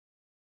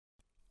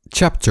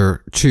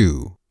Chapter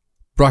 2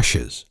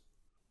 Brushes.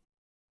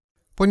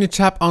 When you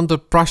tap on the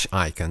brush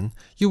icon,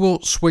 you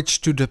will switch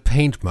to the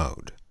paint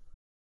mode.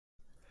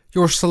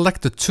 Your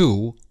selected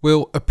tool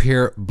will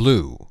appear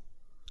blue.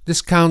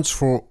 This counts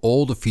for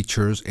all the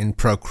features in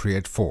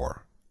Procreate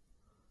 4.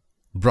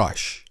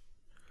 Brush.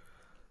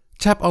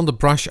 Tap on the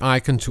brush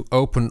icon to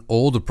open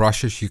all the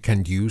brushes you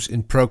can use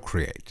in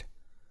Procreate.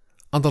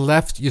 On the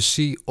left you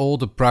see all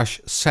the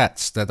brush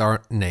sets that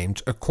are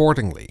named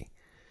accordingly.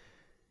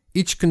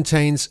 Each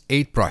contains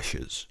 8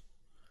 brushes.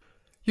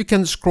 You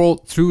can scroll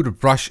through the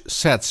brush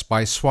sets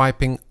by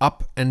swiping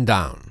up and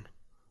down.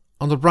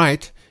 On the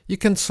right, you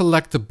can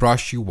select the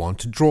brush you want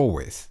to draw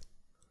with.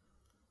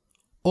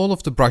 All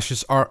of the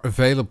brushes are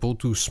available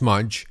to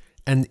smudge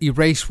and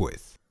erase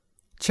with.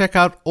 Check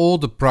out all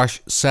the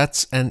brush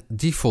sets and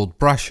default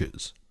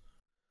brushes.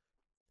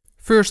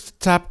 First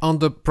tap on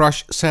the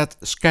brush set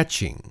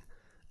Sketching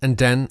and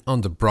then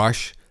on the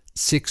brush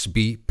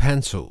 6B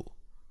Pencil.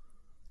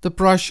 The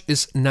brush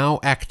is now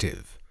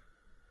active.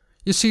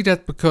 You see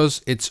that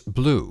because it's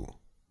blue.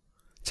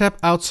 Tap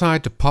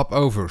outside the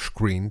pop-over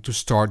screen to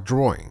start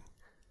drawing.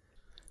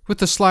 With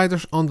the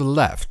sliders on the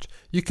left,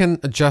 you can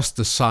adjust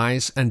the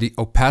size and the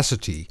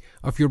opacity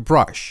of your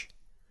brush.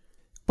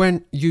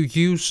 When you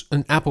use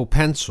an Apple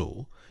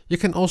Pencil, you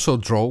can also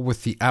draw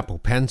with the Apple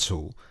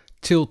Pencil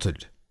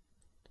tilted.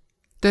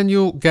 Then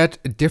you'll get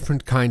a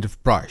different kind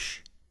of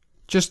brush.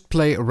 Just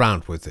play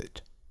around with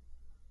it.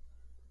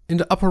 In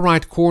the upper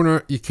right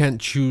corner, you can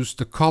choose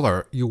the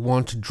color you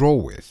want to draw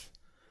with.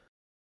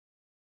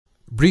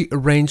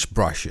 Rearrange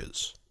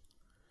brushes.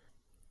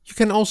 You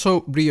can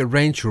also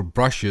rearrange your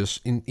brushes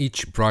in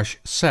each brush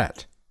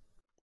set.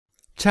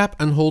 Tap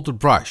and hold the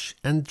brush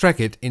and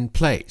drag it in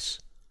place.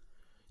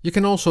 You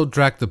can also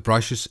drag the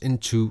brushes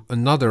into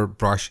another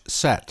brush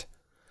set.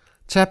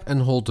 Tap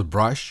and hold the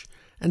brush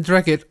and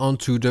drag it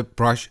onto the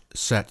brush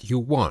set you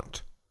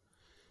want.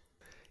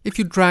 If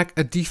you drag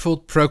a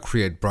default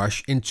Procreate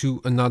brush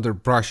into another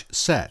brush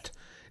set,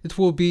 it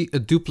will be a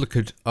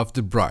duplicate of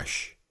the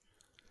brush.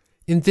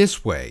 In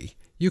this way,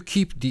 you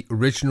keep the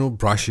original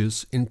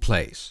brushes in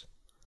place.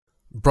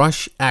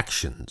 Brush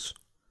actions.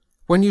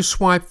 When you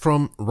swipe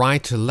from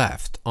right to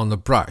left on the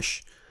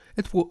brush,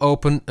 it will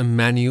open a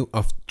menu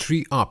of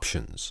 3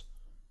 options: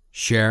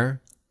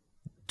 Share,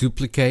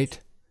 Duplicate,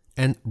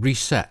 and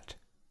Reset.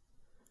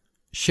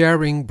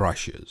 Sharing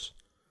brushes.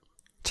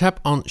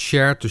 Tap on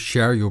Share to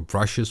share your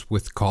brushes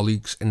with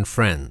colleagues and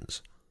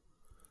friends.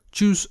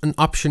 Choose an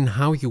option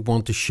how you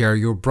want to share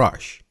your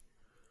brush.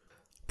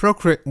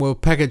 Procreate will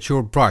package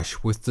your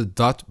brush with the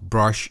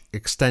 .brush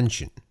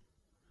extension.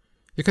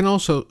 You can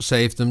also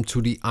save them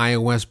to the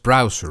iOS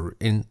browser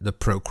in the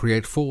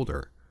Procreate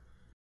folder.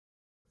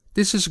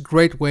 This is a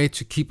great way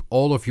to keep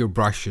all of your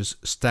brushes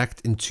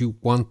stacked into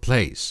one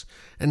place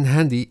and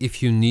handy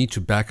if you need to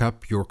back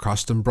up your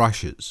custom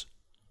brushes.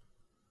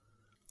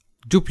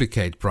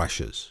 Duplicate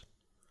brushes.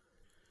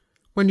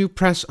 When you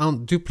press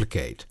on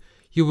Duplicate,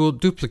 you will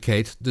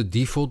duplicate the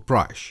default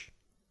brush.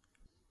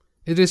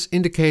 It is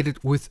indicated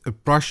with a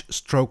brush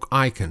stroke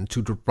icon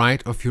to the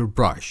right of your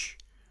brush.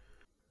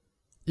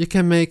 You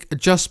can make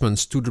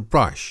adjustments to the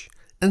brush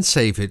and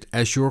save it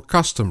as your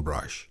custom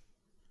brush.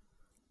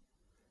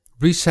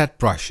 Reset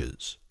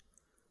brushes.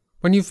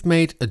 When you've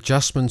made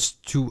adjustments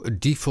to a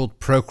default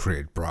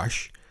Procreate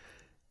brush,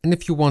 and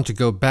if you want to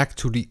go back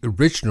to the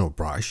original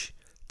brush,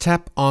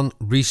 tap on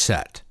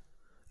Reset.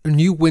 A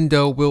new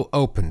window will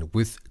open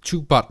with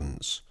 2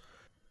 buttons.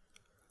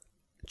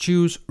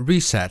 Choose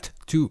Reset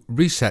to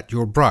reset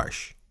your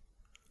brush.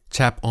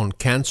 Tap on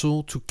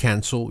Cancel to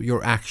cancel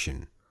your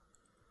action.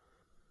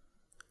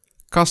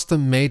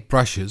 Custom-made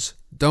brushes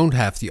don't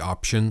have the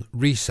option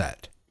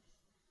Reset.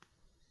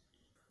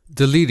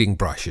 Deleting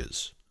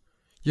brushes.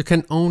 You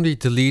can only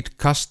delete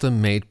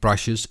custom-made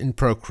brushes in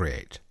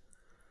Procreate.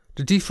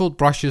 The default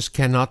brushes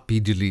cannot be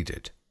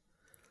deleted.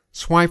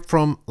 Swipe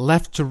from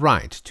left to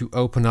right to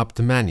open up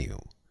the menu.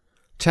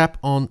 Tap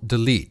on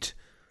Delete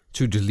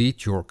to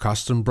delete your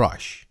custom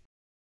brush.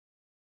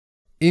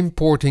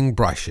 Importing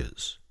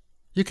brushes.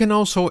 You can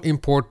also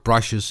import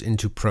brushes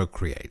into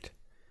Procreate.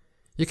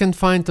 You can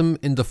find them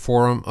in the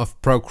forum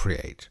of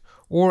Procreate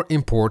or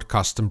import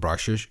custom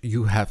brushes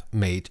you have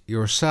made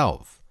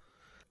yourself.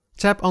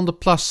 Tap on the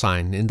plus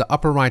sign in the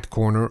upper right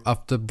corner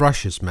of the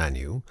Brushes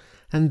menu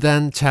and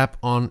then tap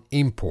on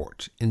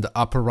Import in the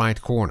upper right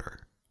corner.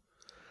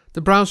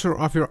 The browser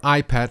of your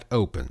iPad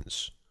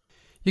opens.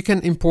 You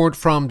can import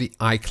from the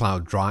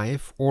iCloud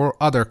Drive or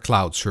other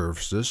cloud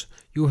services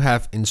you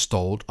have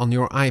installed on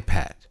your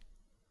iPad.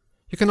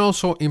 You can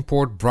also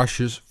import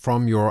brushes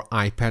from your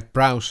iPad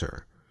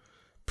browser.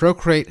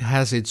 Procreate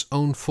has its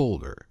own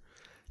folder.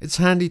 It's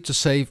handy to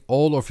save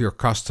all of your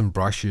custom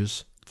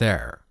brushes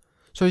there,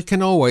 so you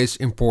can always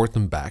import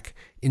them back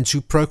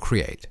into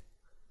Procreate.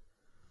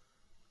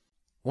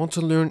 Want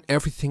to learn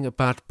everything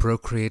about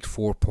Procreate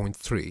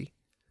 4.3?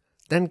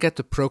 Then get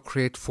the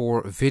Procreate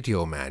 4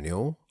 video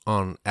manual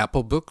on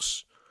Apple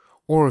Books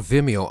or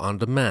Vimeo On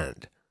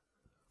Demand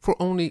for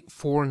only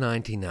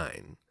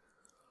 $4.99.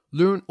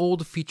 Learn all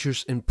the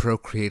features in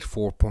Procreate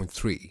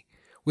 4.3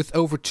 with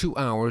over 2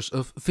 hours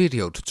of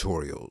video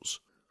tutorials.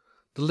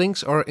 The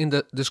links are in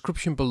the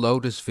description below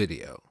this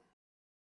video.